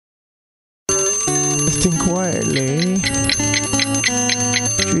resting quietly.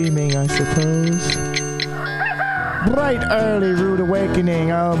 Dreaming, I suppose. Bright early rude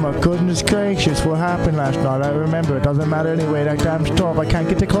awakening. Oh my goodness gracious, what happened last night? I remember, it doesn't matter anyway. That damn stop, I can't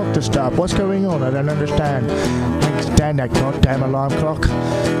get the clock to stop. What's going on? I don't understand. I can't stand that goddamn alarm clock.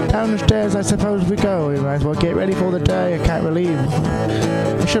 Down the stairs I suppose we go. We might as well get ready for the day. I can't believe.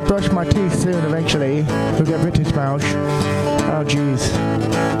 I should brush my teeth soon eventually. We'll get British Welsh. Oh jeez.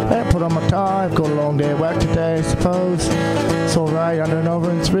 I put on my tie. I've got a long day at work today, I suppose. It's alright, under and over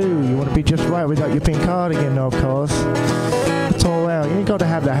and through. You want to be just right without your pink cardigan, of course. It's all well. You gotta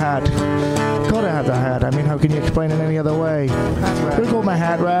have the hat. Gotta have the hat. I mean, how can you explain it any other way? Look at my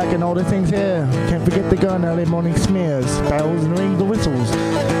hat rack and all the things here. Can't forget the gun, early morning smears, bells and rings, the whistles.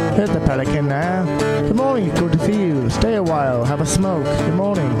 Here's the pelican now. Good morning, good to see you. Stay a while, have a smoke. Good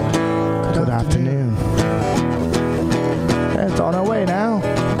morning. Good afternoon. It's on our way now.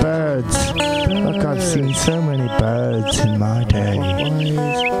 Birds. Look, I've seen so many birds in my day.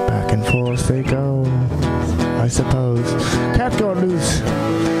 Back and forth they go, I suppose. Cat got loose,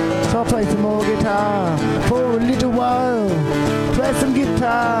 so I'll play some more guitar for a little while. Play some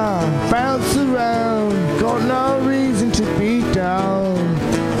guitar, bounce around. Got no reason to be down.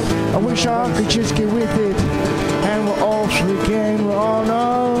 I wish I could just get with it, and we're off again. We're on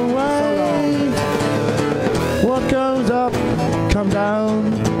our way. What goes up, come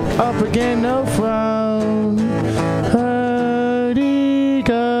down. Up again, no frown. Hurdy-gurdy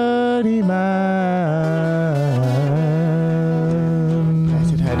man. I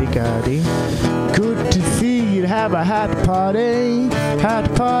said hurdy-gurdy. Good to see you. Have a hat party. Hat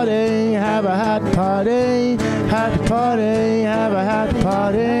party. Have a hat party. Hat party. Have a hat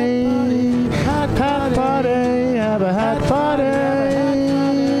party. Hat party. Have a hat party.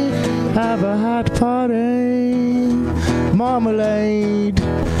 Have a hat party. Marmalade.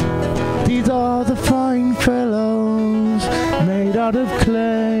 These are the fine fellows, made out of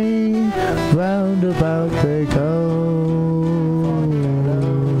clay, round about they go.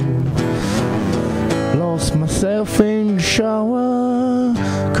 Lost myself in the shower,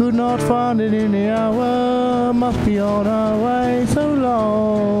 could not find it in the hour, must be on our way, so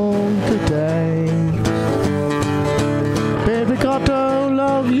long today. Baby, got to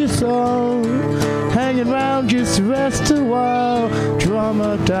love you so, hanging round just to rest a while.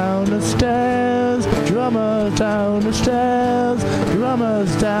 Drummer down the stairs, drummer down the stairs,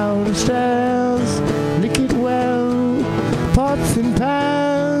 drummers down the stairs. Lick it well, pots and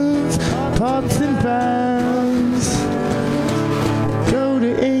pans, pots and pans. Go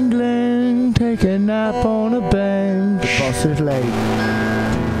to England, take a nap on a bench. The boss is late.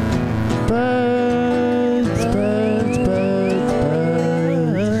 Birds, birds, birds,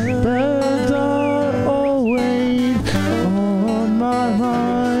 birds. Birds are always on my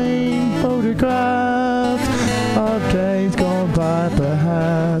mind. Photographs of days gone by,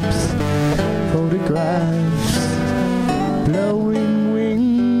 perhaps. Photographs, blowing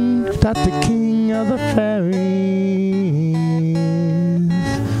wings, that the king of the fairies.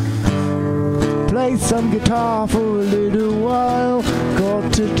 Play some guitar for a little while.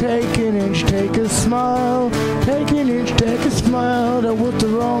 Got to take an inch, take a smile. Take an inch, take a smile. That was the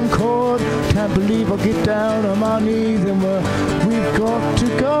wrong chord. Can't believe I'll get down on my knees and we've got to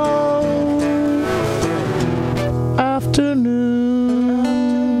go. Afternoon,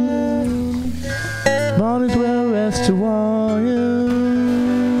 might as well rest a while.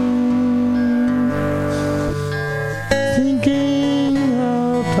 Thinking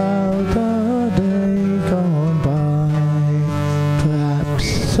about the day gone by, perhaps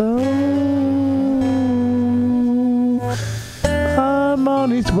so. I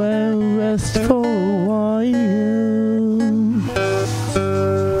might as well rest for a while.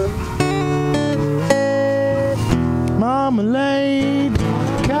 Marmalade,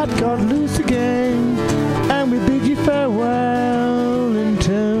 cat got loose again, and we bid you farewell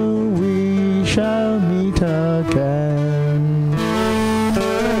until we shall meet again.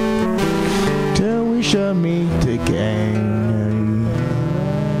 Till we shall meet